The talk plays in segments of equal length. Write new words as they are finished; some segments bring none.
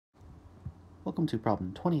Welcome to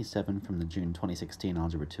problem 27 from the June 2016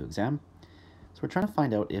 Algebra 2 exam. So we're trying to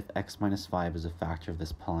find out if x minus 5 is a factor of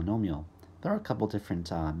this polynomial. There are a couple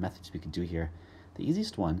different methods we could do here. The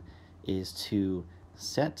easiest one is to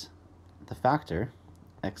set the factor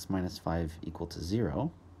x minus 5 equal to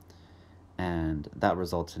 0, and that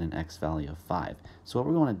results in an x value of 5. So what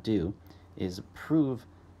we want to do is prove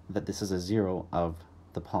that this is a 0 of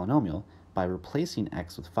the polynomial by replacing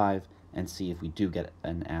x with 5 and see if we do get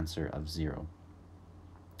an answer of 0.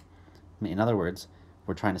 In other words,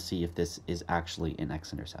 we're trying to see if this is actually an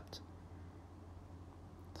x-intercept.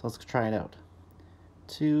 So let's try it out.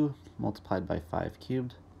 2 multiplied by 5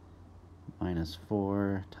 cubed minus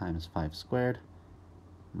 4 times 5 squared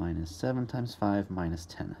minus 7 times 5 minus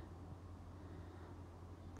 10.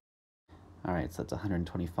 All right, so that's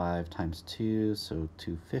 125 times 2, so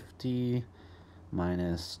 250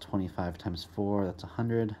 minus 25 times 4, that's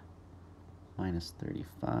 100, minus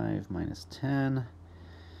 35 minus 10.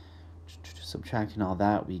 Subtracting all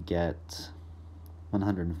that, we get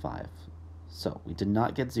 105. So we did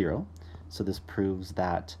not get 0, so this proves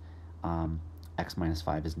that x minus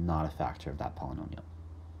 5 is not a factor of that polynomial.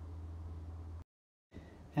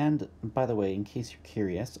 And by the way, in case you're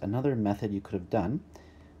curious, another method you could have done,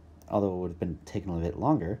 although it would have been taken a little bit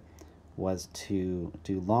longer, was to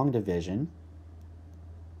do long division,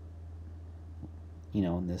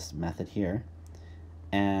 in this method here,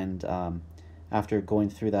 and after going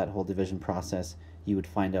through that whole division process, you would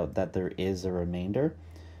find out that there is a remainder,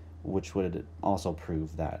 which would also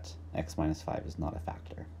prove that x minus 5 is not a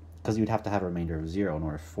factor, because you'd have to have a remainder of 0 in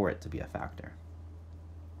order for it to be a factor.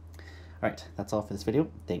 All right, that's all for this video.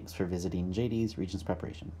 Thanks for visiting JD's Regents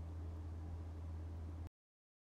Preparation.